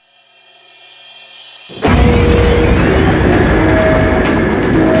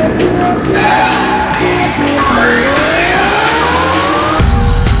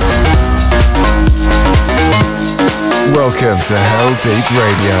Welcome to Heldeep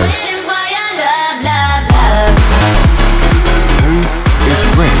Radio. Who is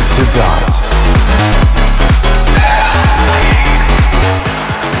ready to dance?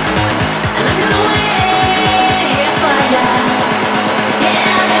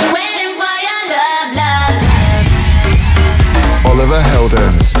 Oliver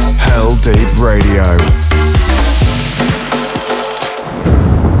Heldens, Heldeep Radio.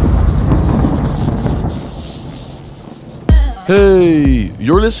 Hey,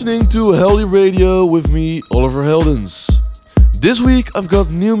 you're listening to Heldeep Radio with me, Oliver Heldens. This week I've got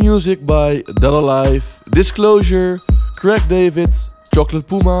new music by Dead Alive, Disclosure, Craig David, Chocolate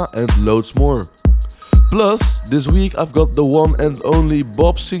Puma and loads more. Plus, this week I've got the one and only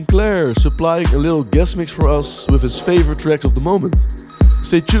Bob Sinclair supplying a little guest mix for us with his favorite tracks of the moment.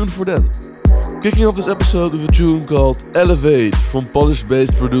 Stay tuned for that. Kicking off this episode with a tune called Elevate from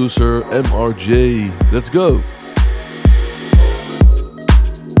Polish-based producer MRJ. Let's go!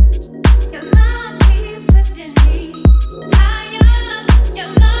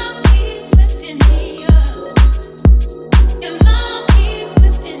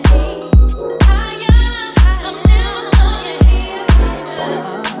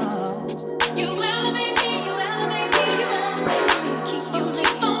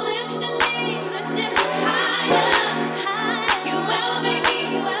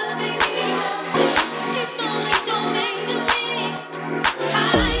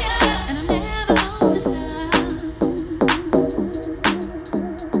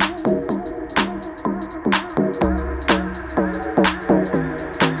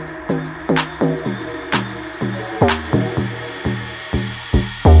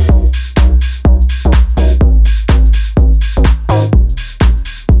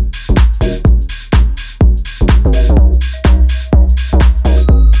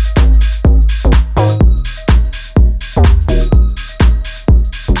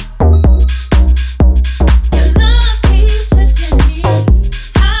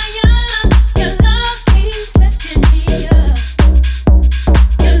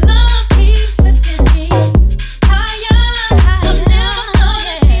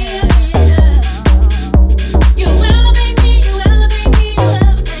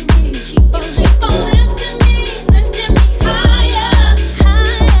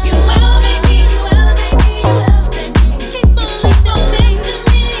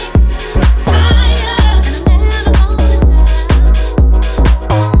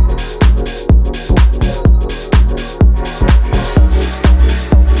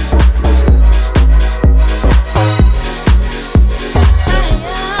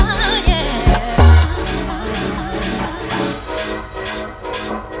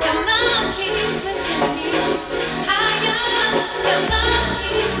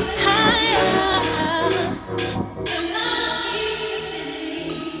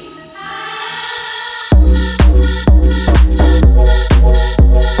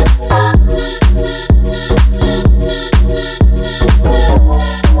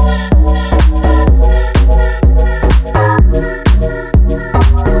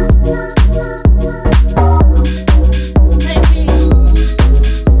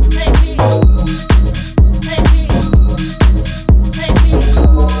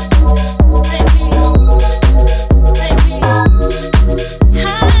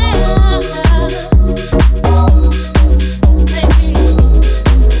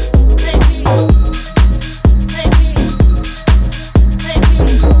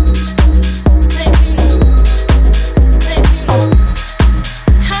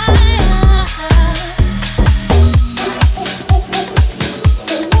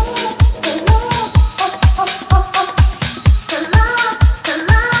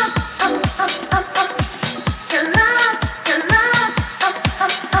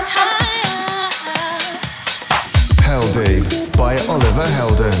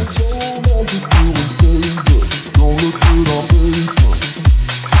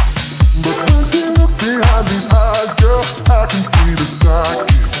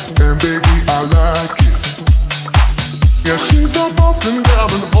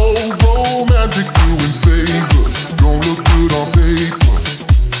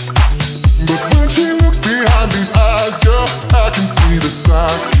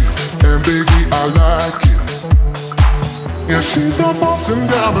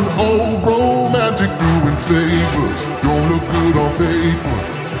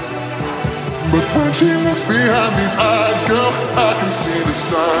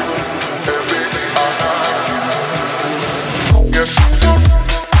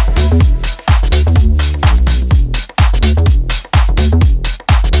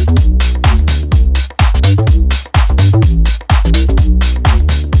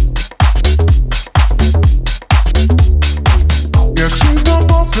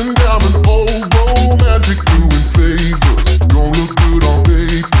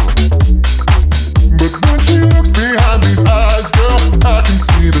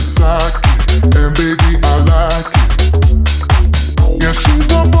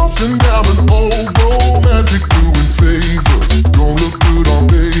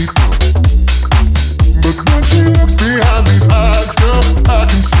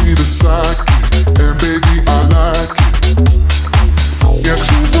 sidekick, and baby I like it. Yeah,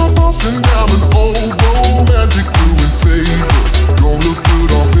 she's not bossing down an old romantic doing favors. Don't look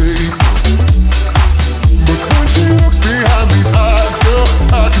good on paper, but when she looks behind these eyes, girl,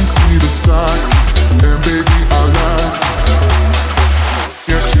 I can see the sidekick, and baby I like it.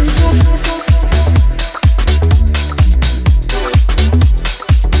 Yeah, she's not.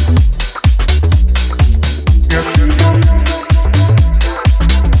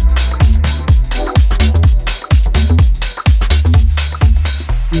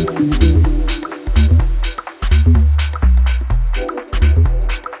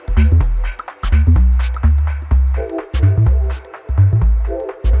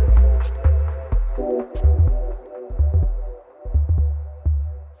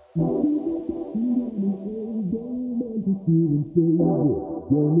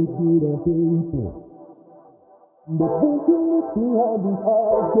 But when she looks behind these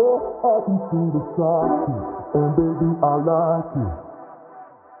eyes, girl, I can see the sidekick, and baby I like it.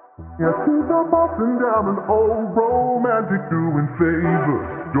 Yeah, she's not bossing down an old romantic doing favors.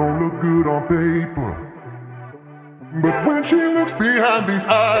 Don't look good on paper, but when she looks behind these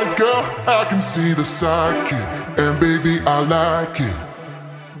eyes, girl, I can see the sidekick, and baby I like it.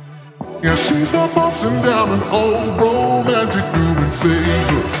 Yeah, she's not bossing down an old romantic doing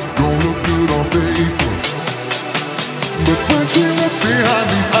favors. Don't look good on paper, but when she looks behind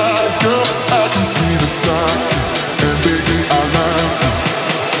these eyes, girl, I can see the sidekick, and baby I like it.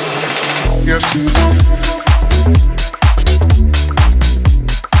 Yeah, she's not.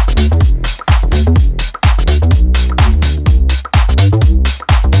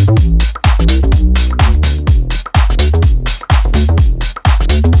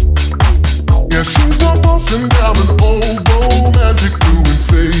 Down an old romantic doing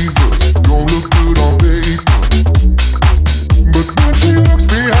favors. Don't look good on paper, but when she looks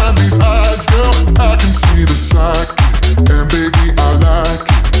behind these eyes, girl, I can see the sidekick, and baby I like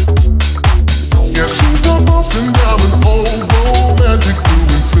it. Yeah, she's not bossing down an old romantic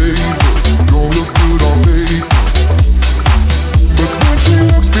doing favors. Don't look good on paper, but when she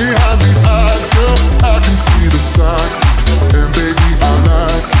looks behind these eyes, girl, I can see the sidekick, and baby I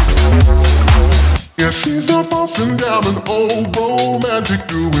like it. Yeah, she's not bossing down an old romantic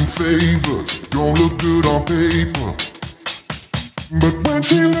doing favors. Don't look good on paper, but when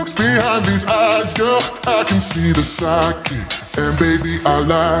she looks behind these eyes, girl, I can see the sidekick, and baby I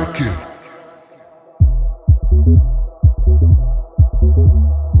like it.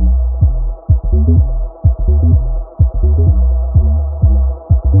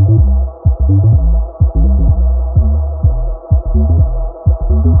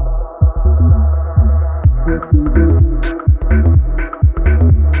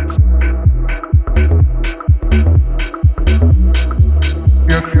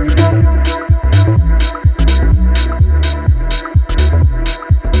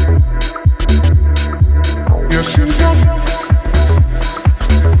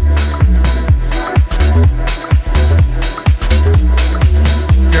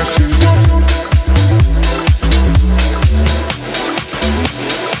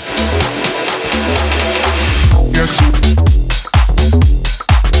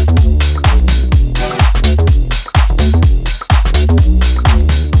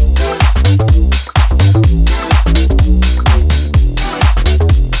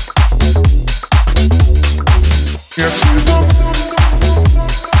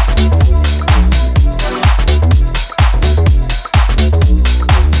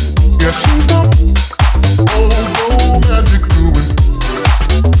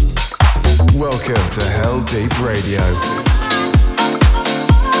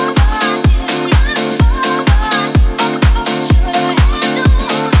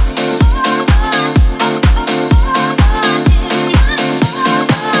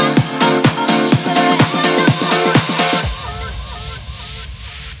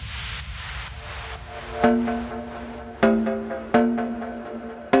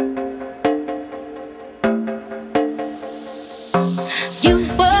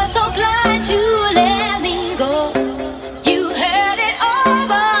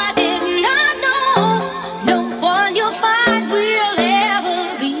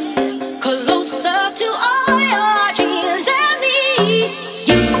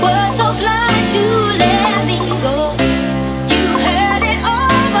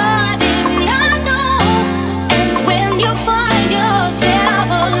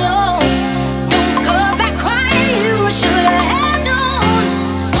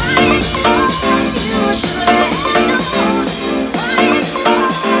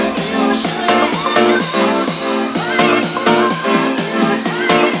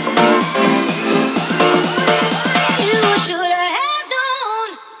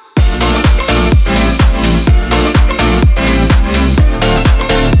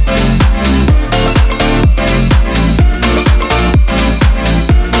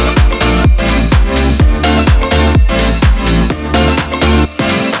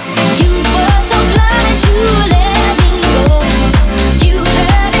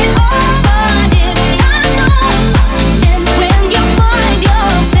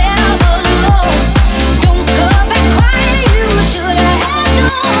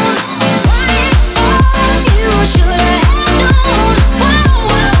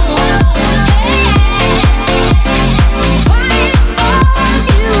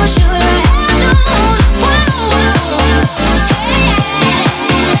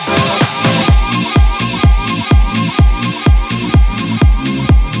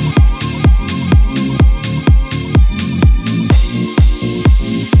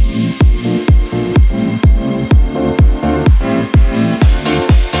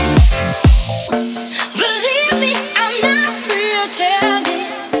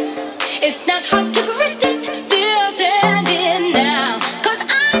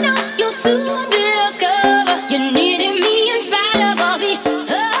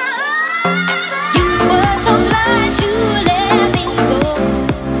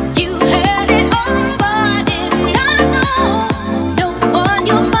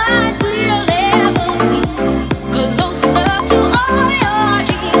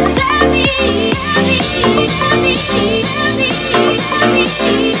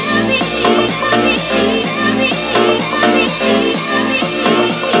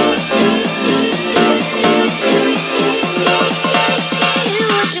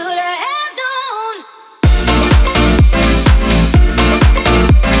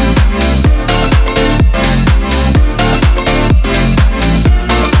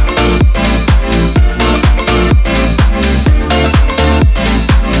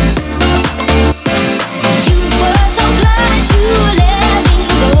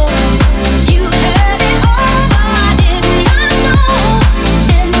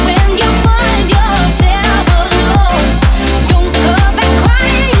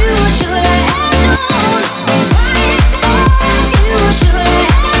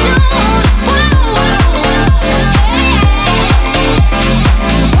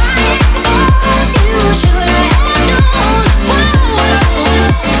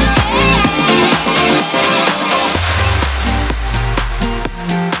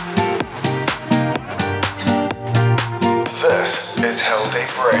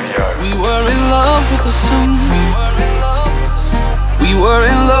 Heldeep Radio. We were in love with the sun. We were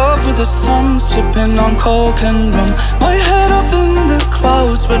in love with the sun, sipping on coke and rum. My head up in the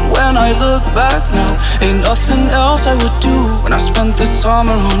clouds, but when I look back now, ain't nothing else I would do when I spent the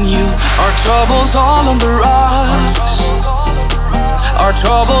summer on you. Our troubles all on the rocks. Our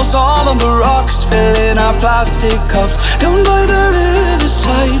troubles all on the rocks, filling our plastic cups. Down by the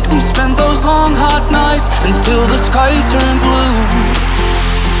riverside, we spent those long hot nights until the sky turned blue.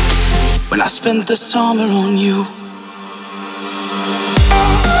 When I spent the summer on you.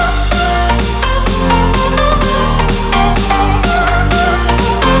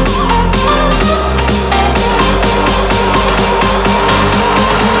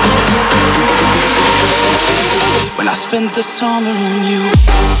 When I spent the summer on you.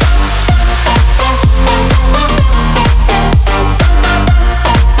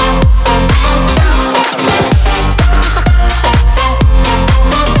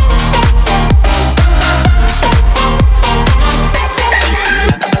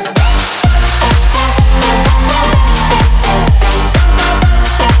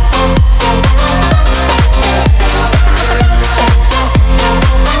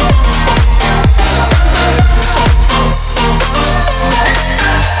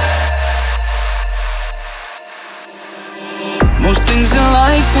 Most things in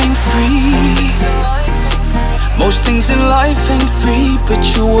life ain't free. Most things in life ain't free, but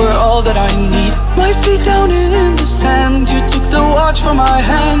you were all that I need. My feet down in the sand, you took the watch from my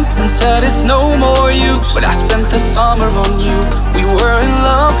hand and said it's no more use. But I spent the summer on you. We were in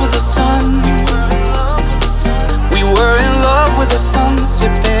love with the sun. We were in love with the sun,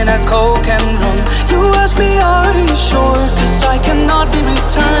 sipping a coke and rum. You asked me, are you sure? 'Cause I cannot be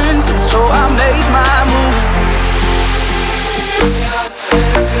returned, and so I made my move.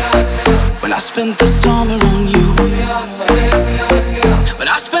 When I spent the summer on you. When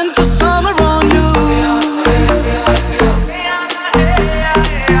I spent the summer on you.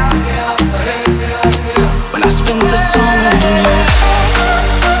 When I spent the summer on you.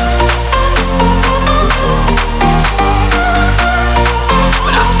 When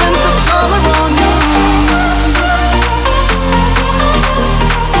I spent the summer on you.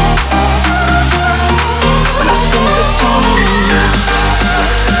 When I spent the summer on you.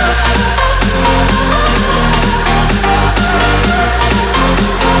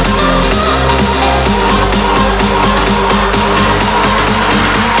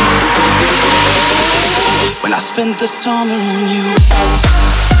 When I spent the summer on you.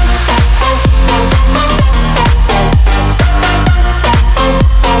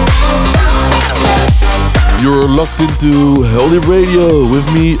 You're locked into Heldeep Radio with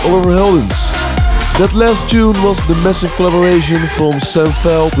me, Oliver Heldens. That last tune was the massive collaboration from Sam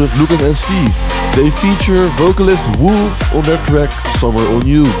Veld with Lucas and Steve. They feature vocalist Wolf on their track Summer on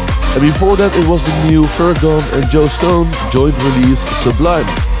You. And before that it was the new Fergon and Joe Stone joint release Sublime.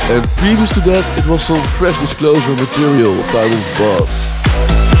 And previous to that it was some fresh Disclosure material titled Boss.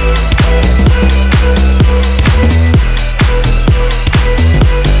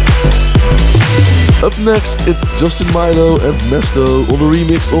 Up next, it's Justin Milo and Mesto on the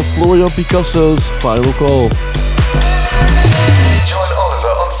remix of Florian Picasso's Final Call. Join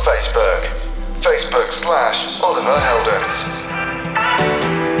Oliver on Facebook. Facebook/Oliver Heldens.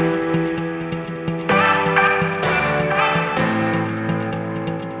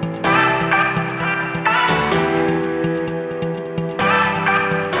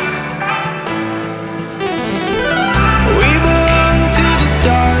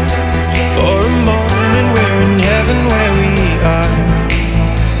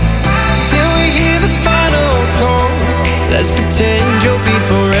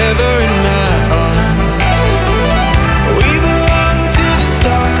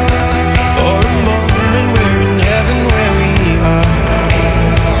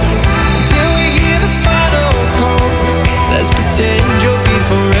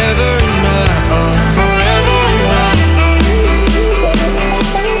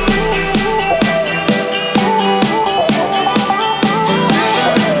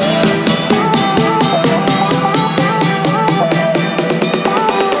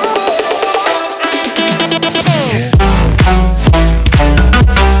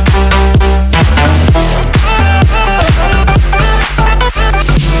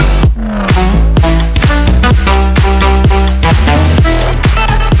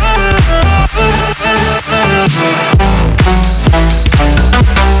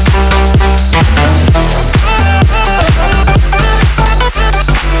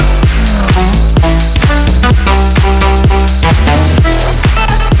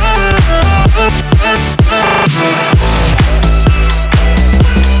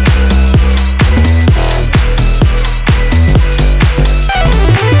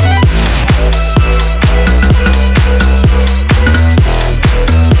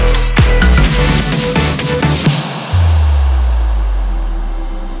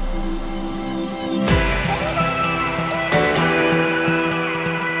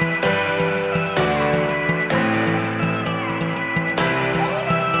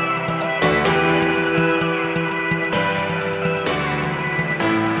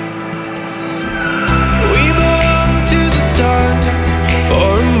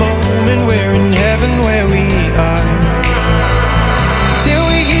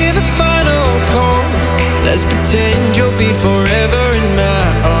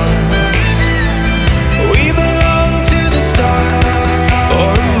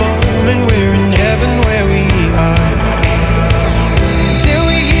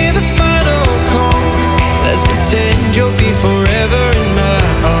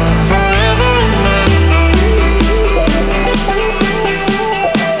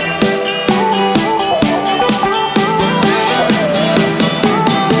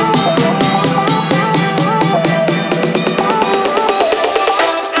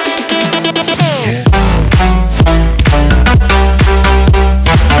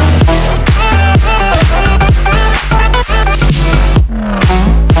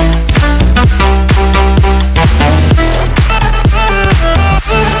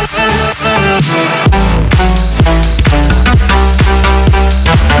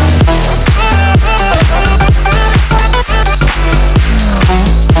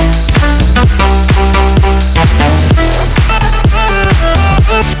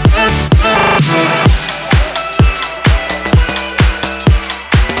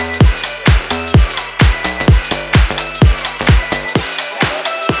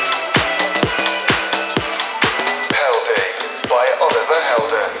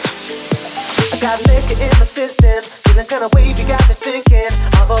 in my system, feeling kinda wavy, got me thinking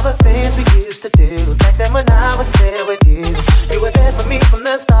of all the things we used to do back then when I was there with you. You were there for me from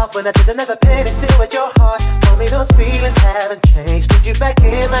the start when I didn't have a penny, still with your heart. Told me those feelings haven't changed. Need you back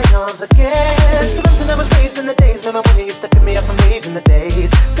in my arms again. Sometimes I was raised in the days, remember when you used to pick me up from raves in the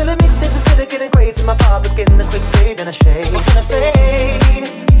days. Selling mixtapes instead of getting grades, and my barber's getting a quick fade and a shave. What can I say?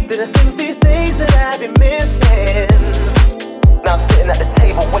 Didn't think these days that I'd be missing. Now I'm sitting at the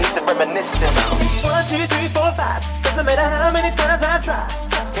table, waiting, reminiscing. 1, 2, 3, 4, 5. Doesn't matter how many times I try.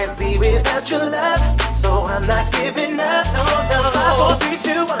 Can't be without your love, so I'm not giving up. No, no. 5, 4, 3,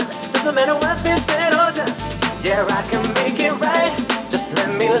 2, 1. Doesn't matter what's been said or done. Yeah, I can make it right. Just let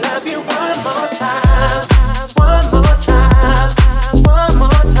me love you one more time. One more time. One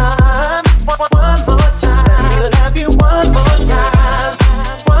more time. One more time. Just let me love you one more time.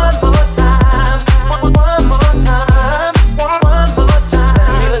 One more time. One more time. One more time.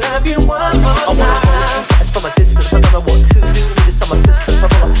 Let me love you one more time. It's from a distance, I don't know what to do. Need some assistance. I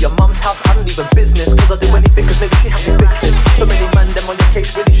roll up to your mum's house, I don't even business. Cause I'll do anything, cause maybe she helped me fix this. So many man them on your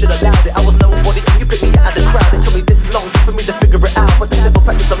case, really should allowed it. I was nobody and you picked me out of the crowd. It took me this long just for me to figure it out. But the simple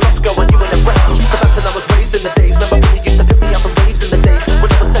fact is I'm lost, girl, when you in around. So back till I was raised in the days. Remember when you used to pick me up from raves in the days.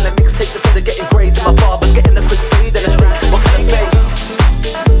 When I was selling mixtapes instead of getting grades. And my barber's getting a quick fade and a straight. What can I say?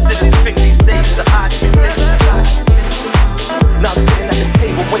 Didn't think these days that I'd be missing. Now I'm sitting at the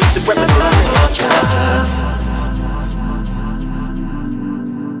table, waiting, reminiscing.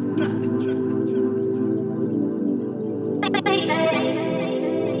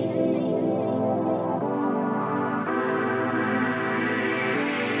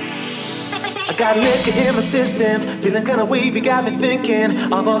 I got liquor in my system, feeling kinda wavy, got me thinking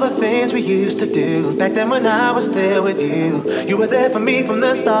of all the things we used to do back then when I was there with you. You were there for me from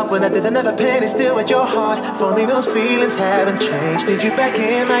the start when I didn't have a penny, still with your heart. For me those feelings haven't changed. Need you back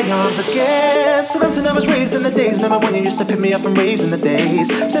in my arms again. Sometimes I was raised in the days, remember when you used to pick me up from raves in the days.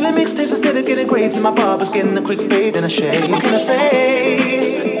 Selling mixtapes instead of getting grades, and my barber's getting a quick fade and a shave. What can I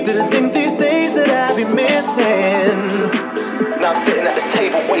say? Didn't think these days that I'd be missing. Now I'm sitting at the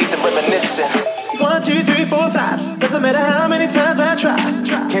table, waiting, reminiscing. 1, 2, 3, 4, 5. Doesn't matter how many times I try.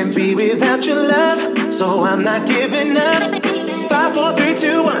 Can't be without your love, so I'm not giving up. 5, 4, 3,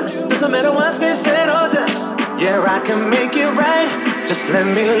 2, 1. Doesn't matter what's been said or done. Yeah, I can make it right. Just let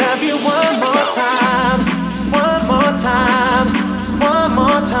me love you one more time. One more time. One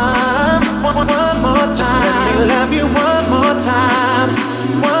more time. One more time. Just let me love you one more time.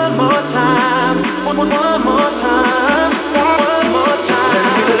 One more time. One more time. One more time. Just let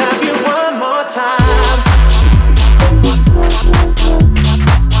me love you one more time.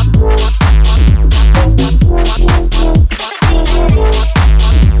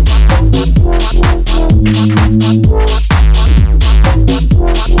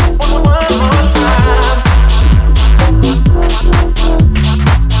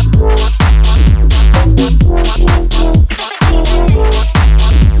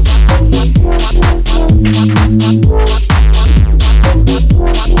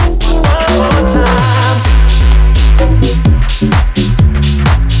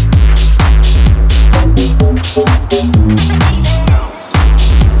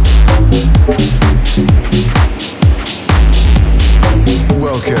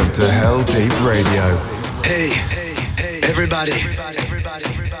 Welcome to Heldeep Radio. Hey, everybody,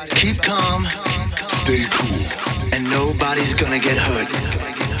 keep calm, Stay cool. and nobody's gonna get hurt.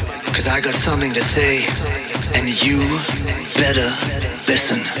 Cause I got something to say, and you better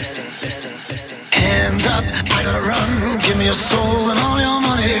listen. Hands up, I gotta run, give me your soul and all your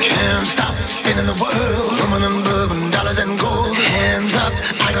money. Can't stop spinning the world, woman and bourbon, dollars and gold. Hands up,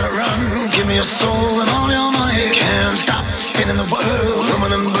 I gotta run, give me your soul and all your money. Can't stop spinning the world,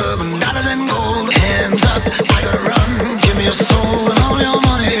 woman and bourbon, dollars and gold. Hands up, I gotta run, give me your soul and all your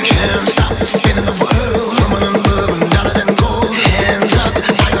money. Can't stop spinning the world, woman and bourbon, dollars and gold. Hands up,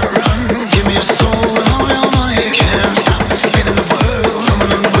 I gotta run, give me your soul and all your money. Can't stop spinning the world, woman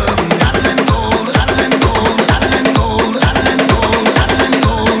and bourbon, dollars and gold, dollars and gold, dollars and gold, dollars and gold, dollars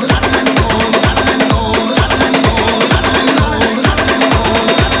and gold, dollars and gold, dollars and gold, dollars and gold, dollars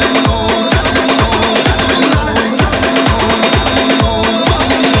and gold.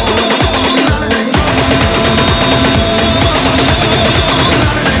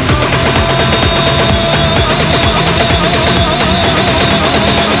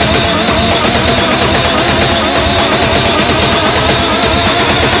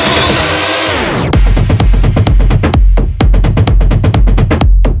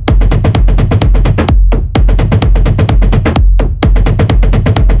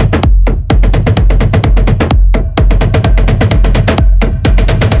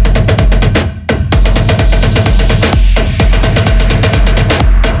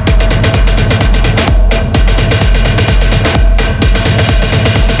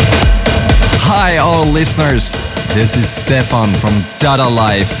 all listeners. This is Stefan from Dada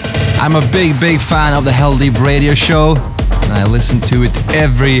Life. I'm a big fan of the Heldeep Radio show, and I listen to it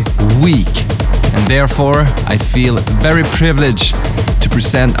every week. And therefore, I feel very privileged to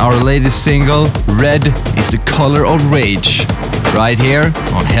present our latest single, Red is the Color of Rage, right here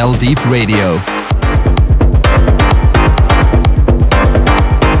on Heldeep Radio.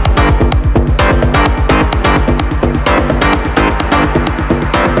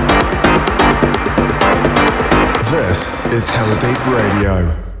 This is Heldeep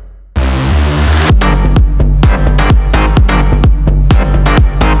Radio.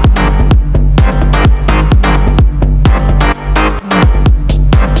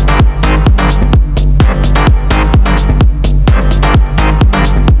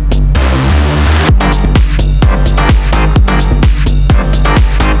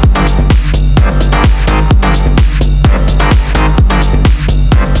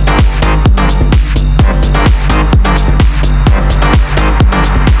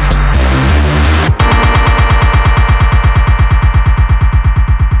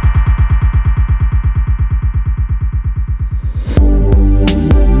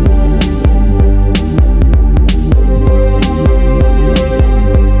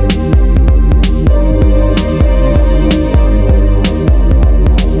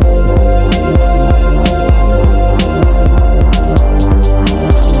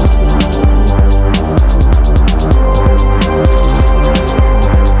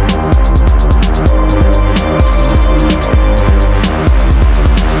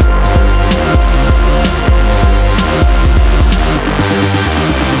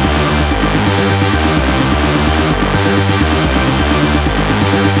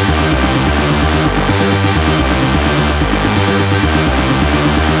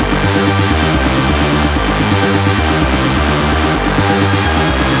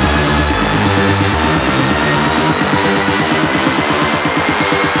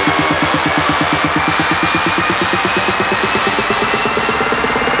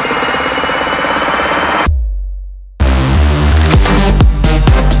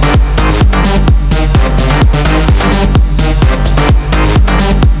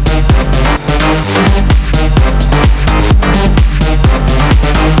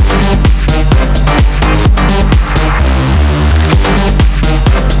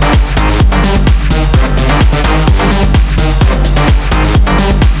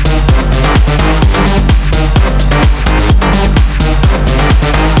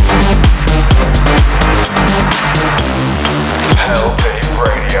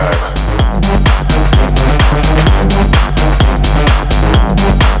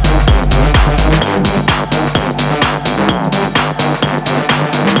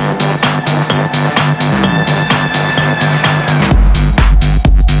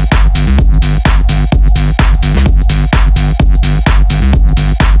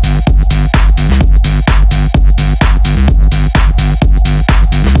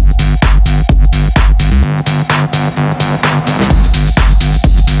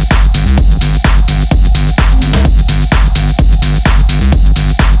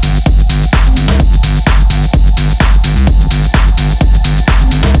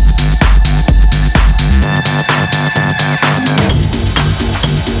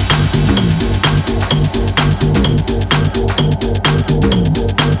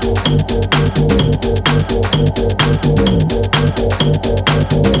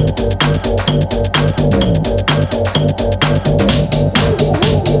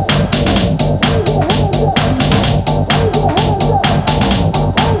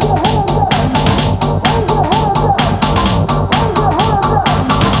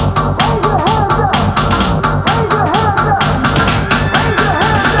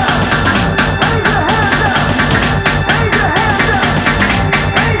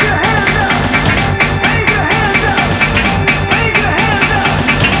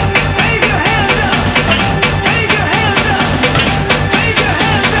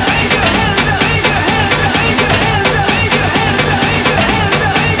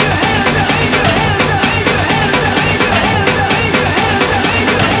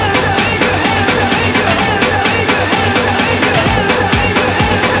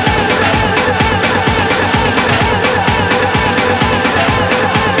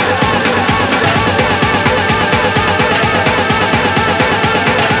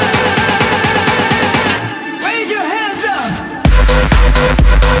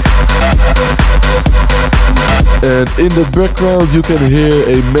 And in the background you can hear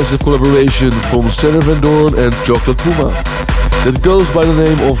a massive collaboration from Sander Van Doorn and Chocolate Puma that goes by the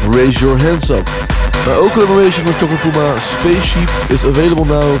name of Raise Your Hands Up. My own collaboration with Chocolate Puma, Spaceship, is available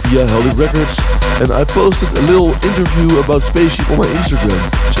now via Heldeep Records, and I posted a little interview about Spaceship on my Instagram.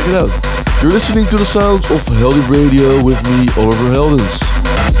 Check it out. You're listening to the sounds of Heldeep Radio with me, Oliver Heldens.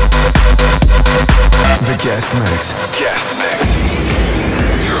 The guest mix. Guest mix.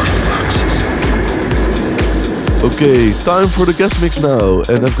 Guest mix. Okay, time for the guest mix now,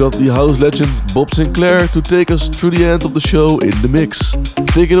 and I've got the house legend Bob Sinclair to take us through the end of the show in the mix.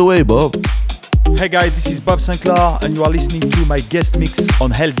 Take it away, Bob. Hey guys, this is Bob Sinclair, and you are listening to my guest mix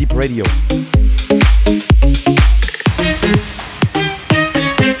on Heldeep Radio.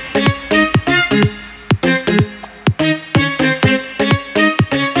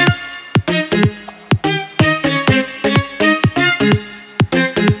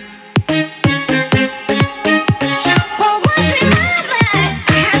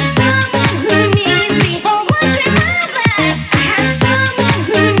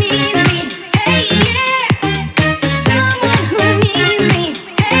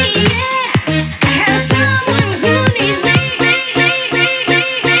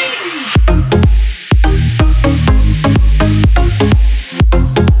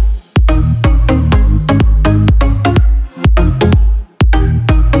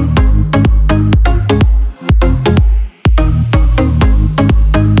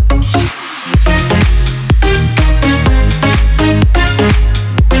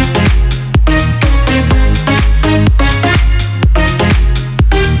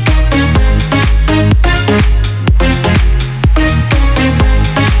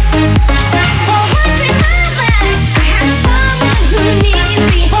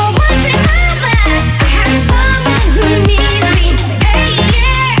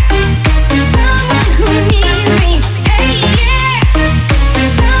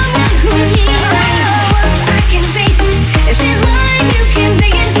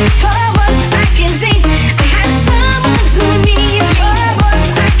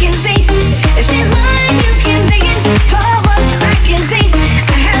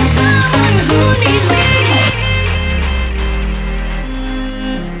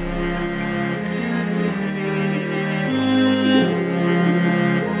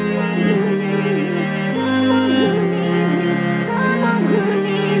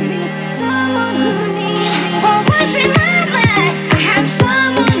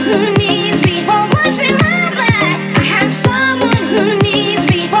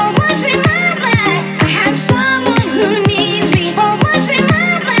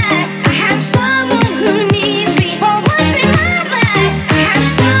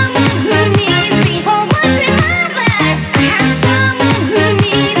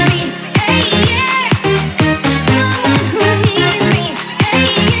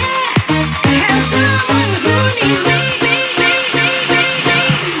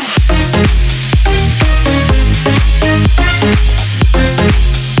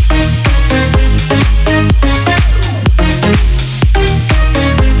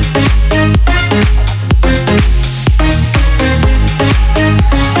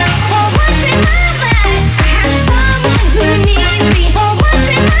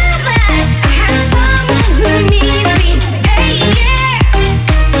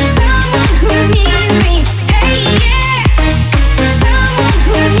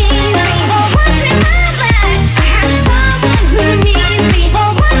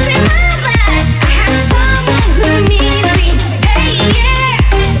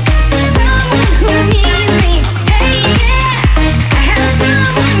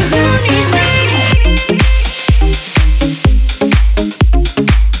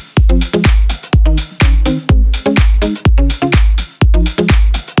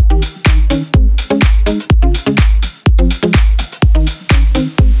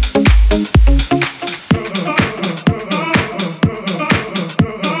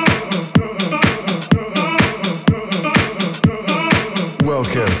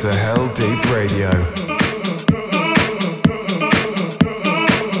 to Heldeep Radio.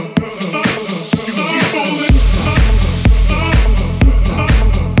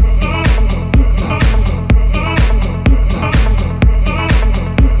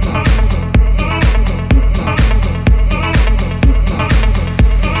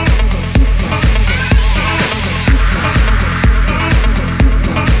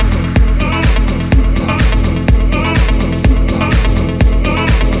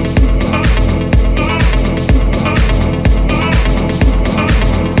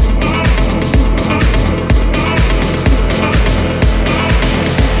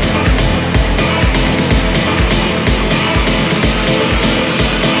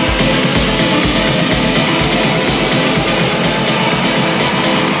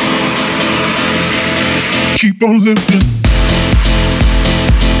 keep on living.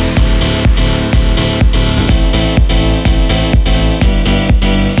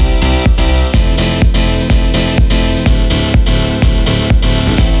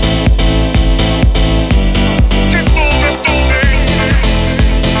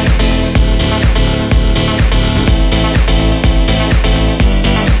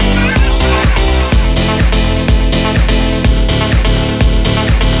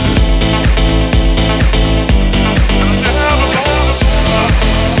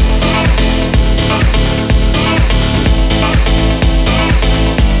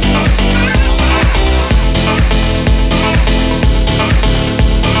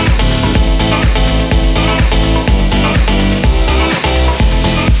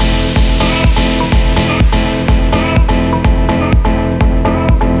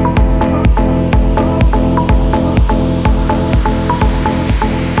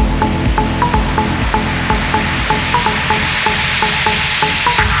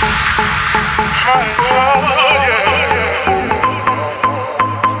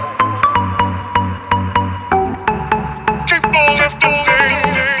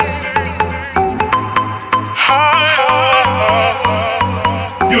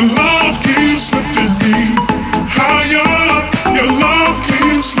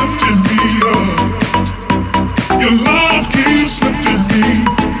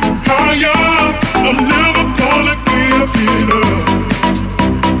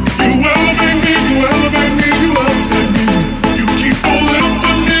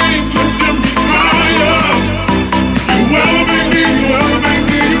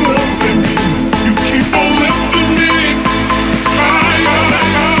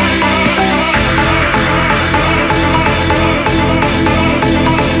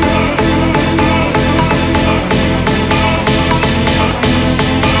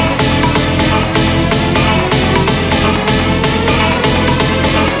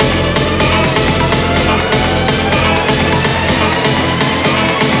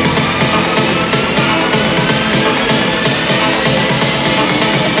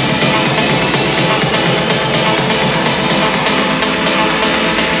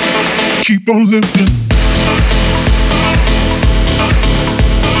 Keep on living.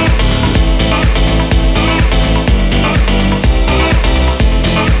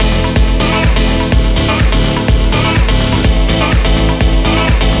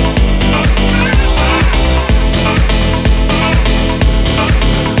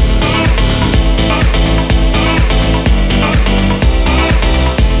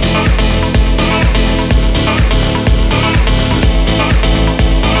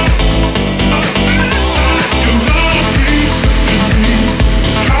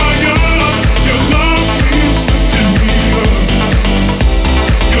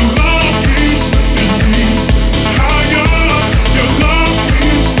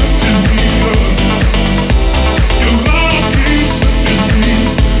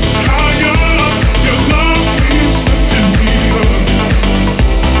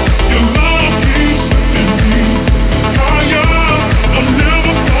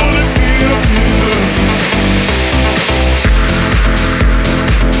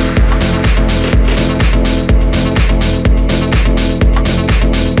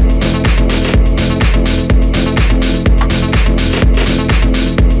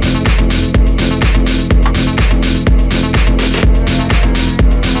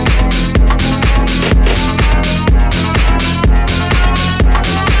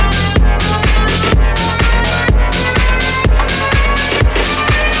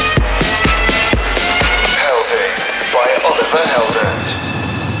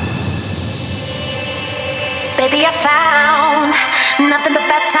 Baby, I found nothing but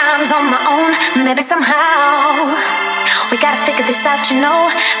bad times on my own. Maybe somehow we gotta figure this out, you know.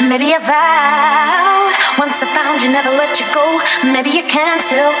 Maybe I vowed once I found you, never let you go. Maybe you can't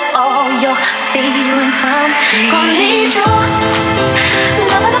tell all you're feeling from. Gonna need you,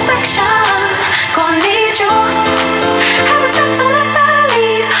 love and affection. Gonna need you, haven't said don't ever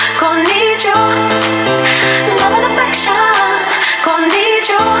leave. Gonna need you, love and affection. Gonna need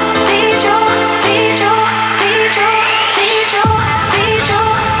you, need you, need you.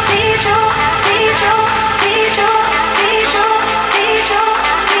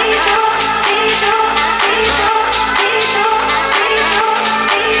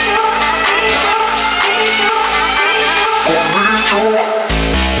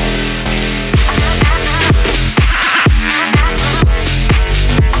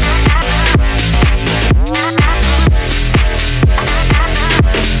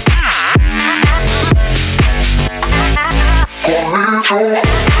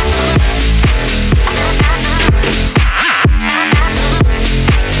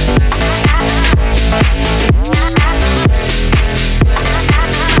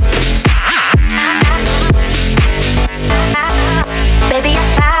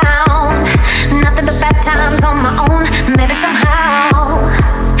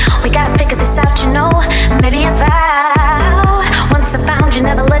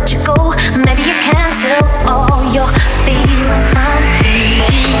 let you go. Maybe you can't tell all your feelings from me.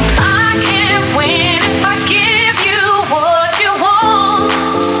 I can't win if I give you what you want.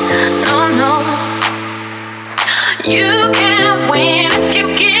 No, no. You can't win if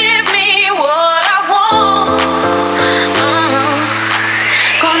you give me what I want.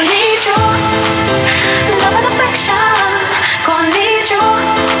 Gonna need you, love and affection. Gonna need you,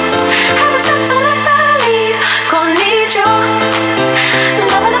 haven't said don't ever leave. Gonna need you,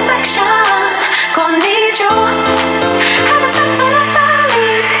 love and affection. Gonna need you, haven't said don't ever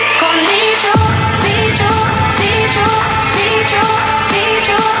leave. Gonna need you, need you, need you, need you, need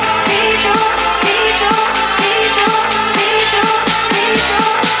you, need you, need you, need you, need you, need you, need you, need you,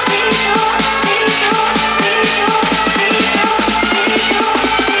 need you, need you, need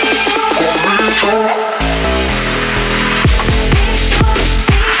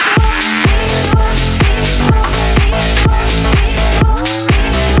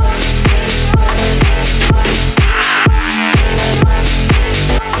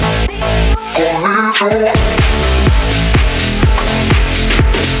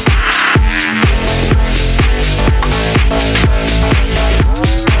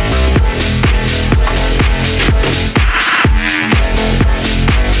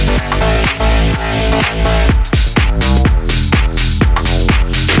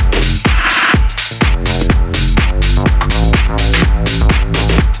you, need you.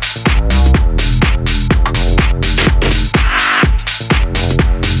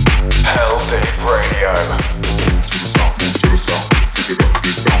 Heldeep Radio.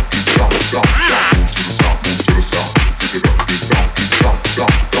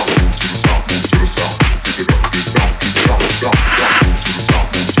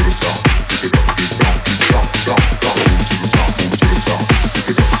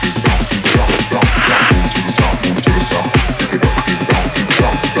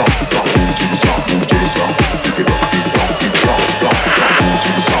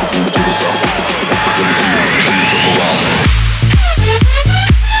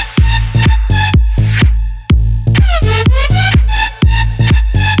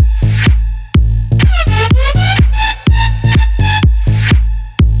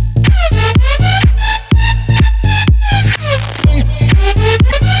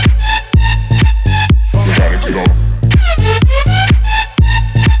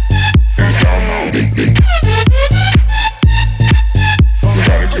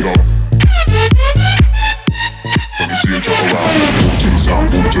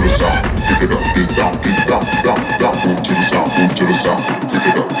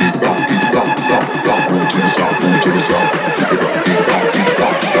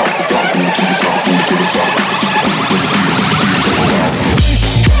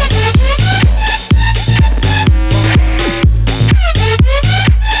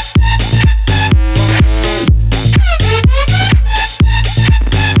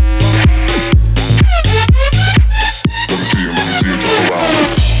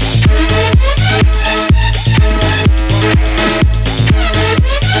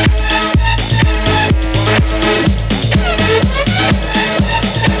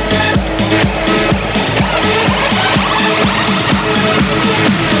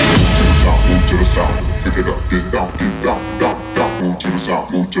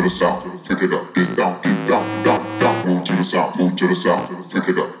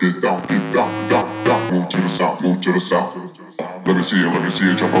 Let me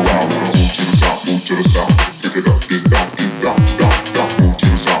see it jump around. Move to the south, move to the south. Pick it up, get down, get down, down, down. Move to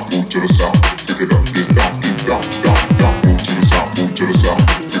the south, move to the south. Pick it up, get down, get down, down, down. Move to the south, move to the south.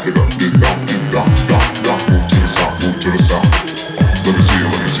 Pick it up, get down, get down, down, down. Move to the south, move to the south. Let me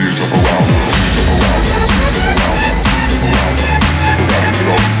see it jump around. Jump around, jump around, jump around. Everybody get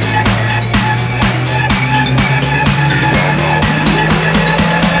up.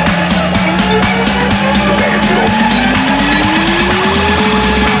 Everybody get up.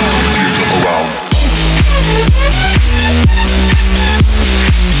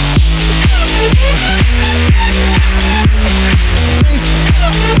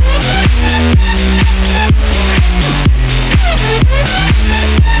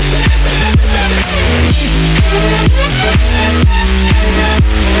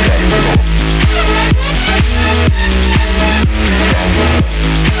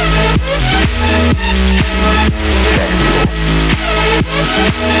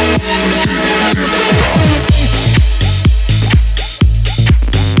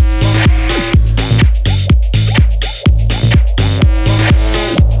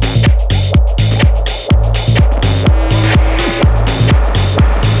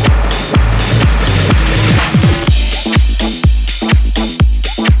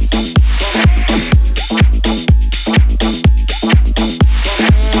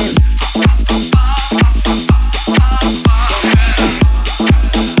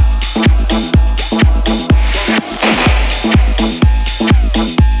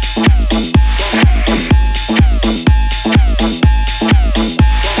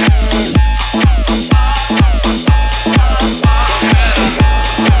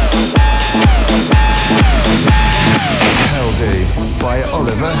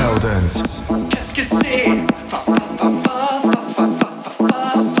 Oliver Heldens. Qu'est-ce que c'est?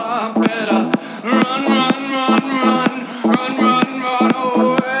 Better run, run, run, run, run, run, run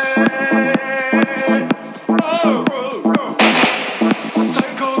away. Oh, oh, oh.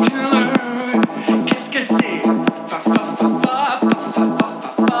 Psycho killer. Qu'est-ce que c'est? Better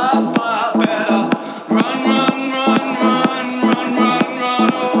run, run, run, run, run, run,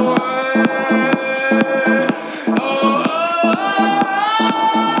 run away. Oh, oh, oh.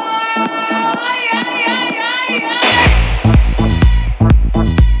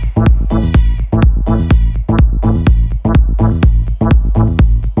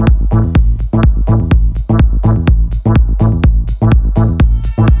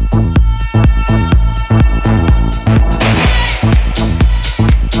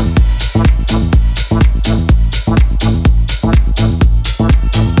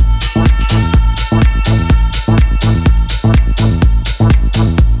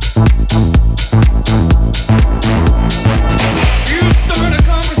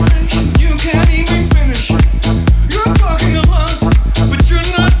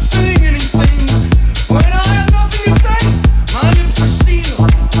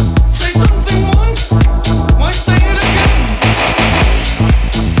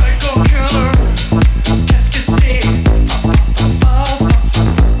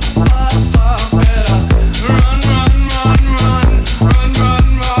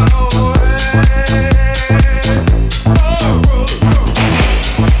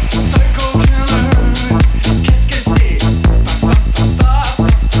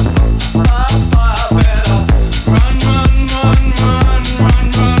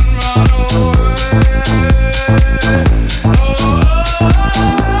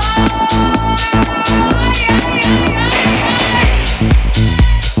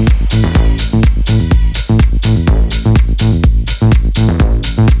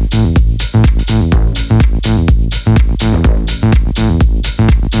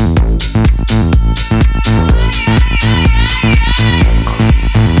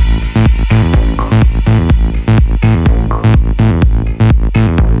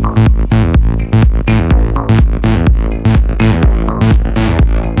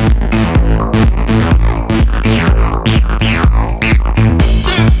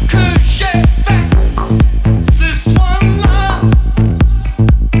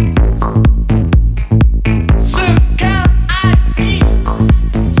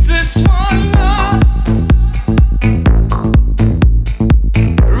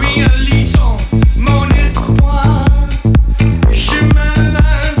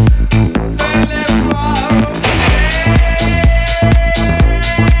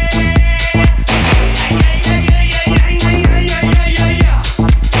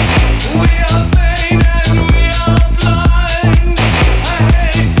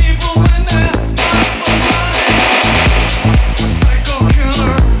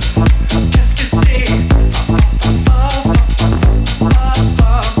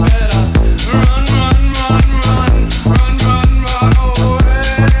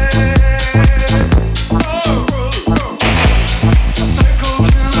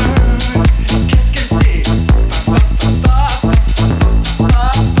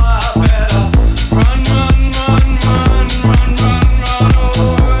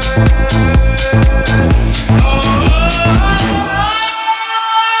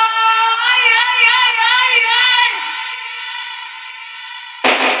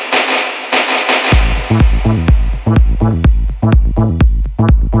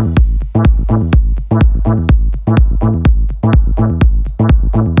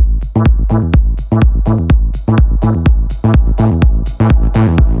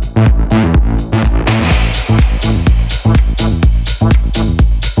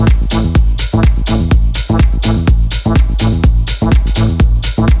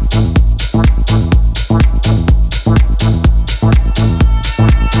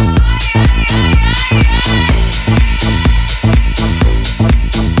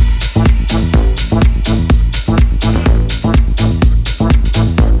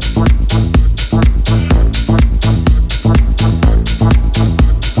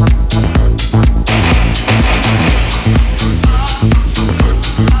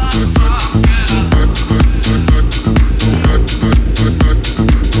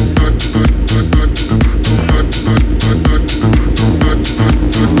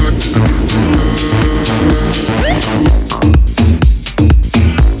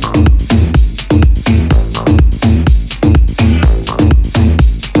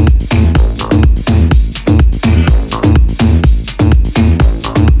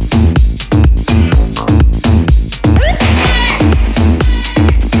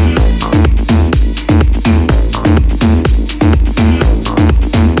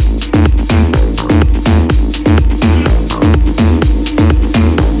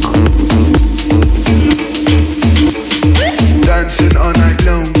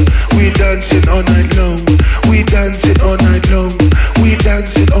 dancing all night long. We dancing all night long. We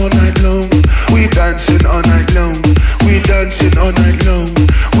dancing all night long. We dancing all night long. We dancing all night long.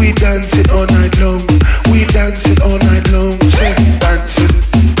 We dancing all night long. We dancing all night long. Say dancing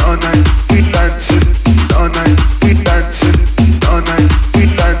all night. We dancing all night. We dancing all night. We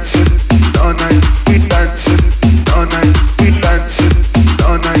dancing all night. We dancing all night. We dancing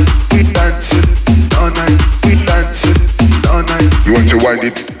all night. We dancing all night. We dancing all night. You want to wind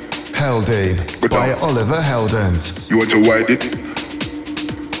it? Heldeep by Oliver Heldens. You want to wind it?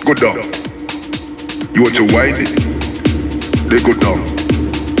 Go down. You want to wind it? They go down.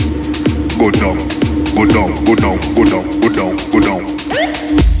 Go down. Go down. Go down. Go down. Go down. Go down.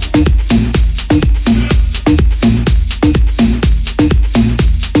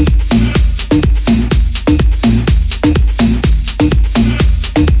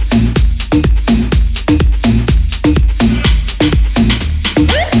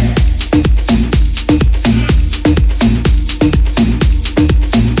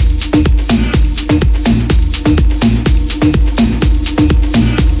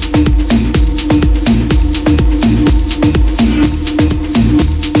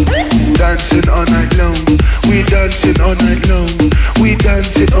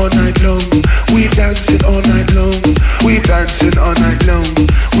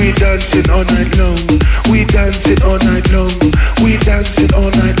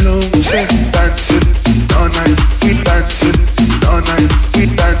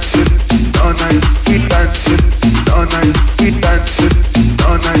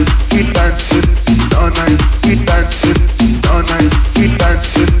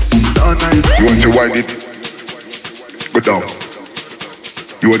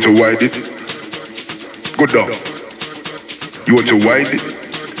 Wind it, go down. You want to wind it,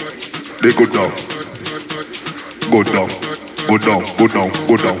 they go down. Go down, go down, go down,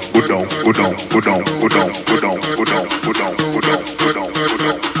 go down, go down, go down, go down, go down, go down, go down, go down, go down, go down, go down, go down, go down,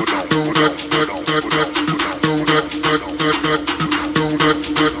 go down, go down,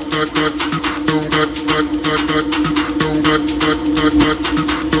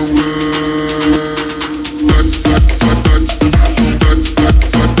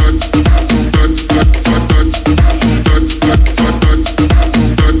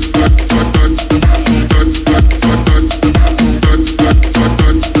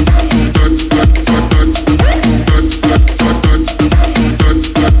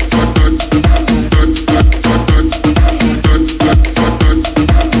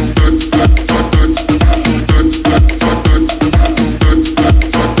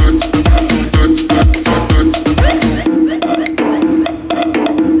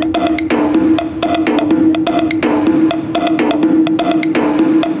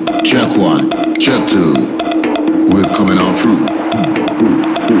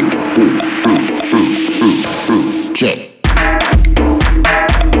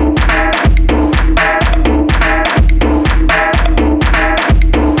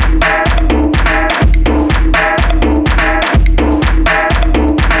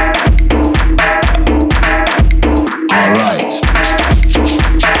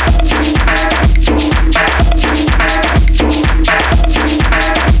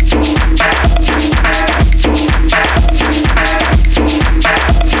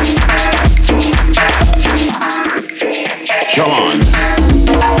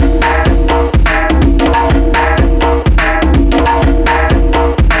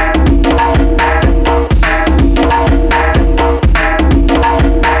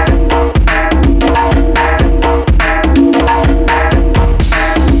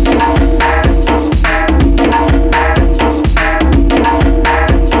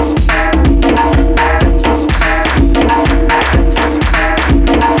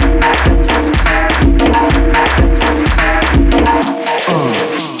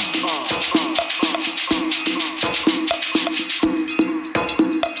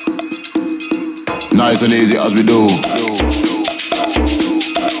 Nice and easy as we do.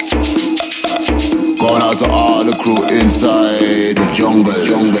 Going out to all the crew inside the jungle.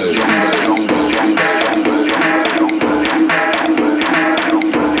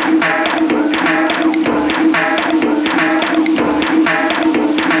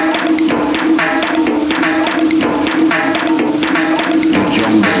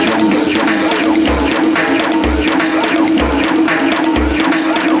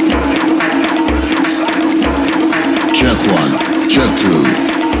 Check two,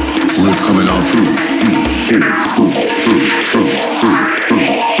 we're coming on through.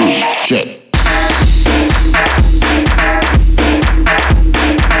 Check.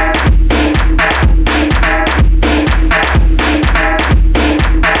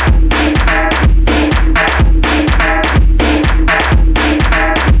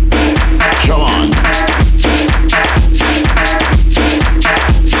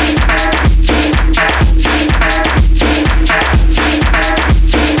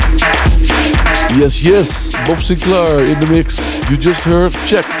 Yes, Bob Sinclair in the mix. You just heard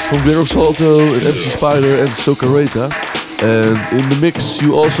Check from Gregor Salto and MC Spider and Socareta. And in the mix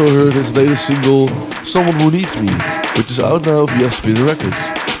you also heard his latest single, Someone Who Needs Me, which is out now via Spin Records.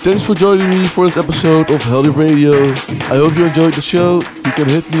 Thanks for joining me for this episode of Heldeep Radio. I hope you enjoyed the show. You can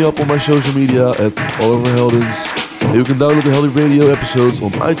hit me up on my social media at Oliver Heldens. And you can download the Heldeep Radio episodes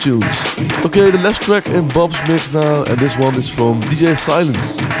on iTunes. Okay, the last track in Bob's mix now, and this one is from DJ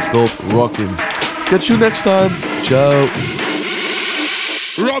Silence, called Rockin'. Catch you next time. Ciao.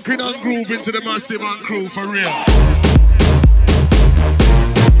 Rockin' and groove into the massive and crew for real.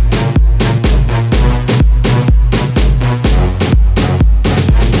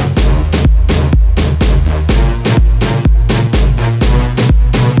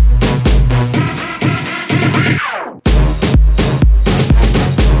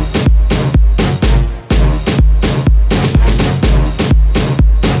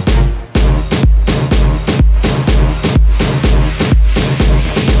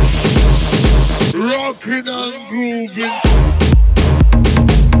 Rockin' and grooving.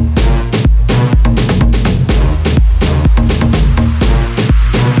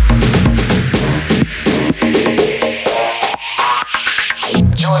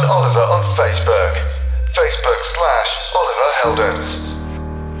 Join Oliver on Facebook. Facebook/Oliver Heldens.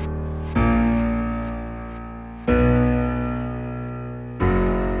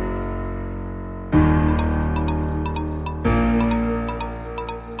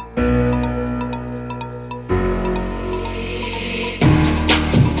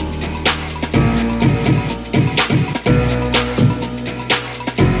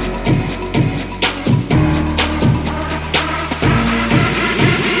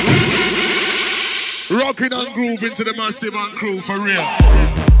 Rockin' and groove into the massive and crew for real.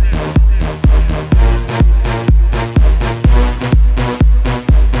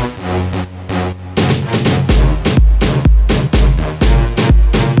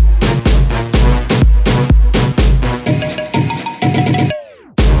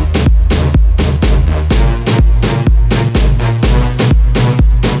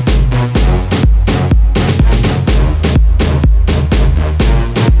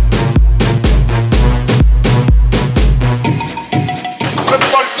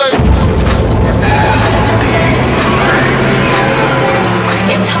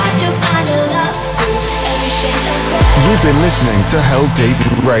 You've been listening to Heldeep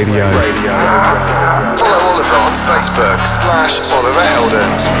Radio. Follow Oliver on Facebook/Oliver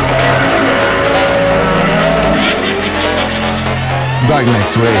Heldens. Back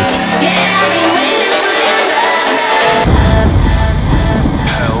next week.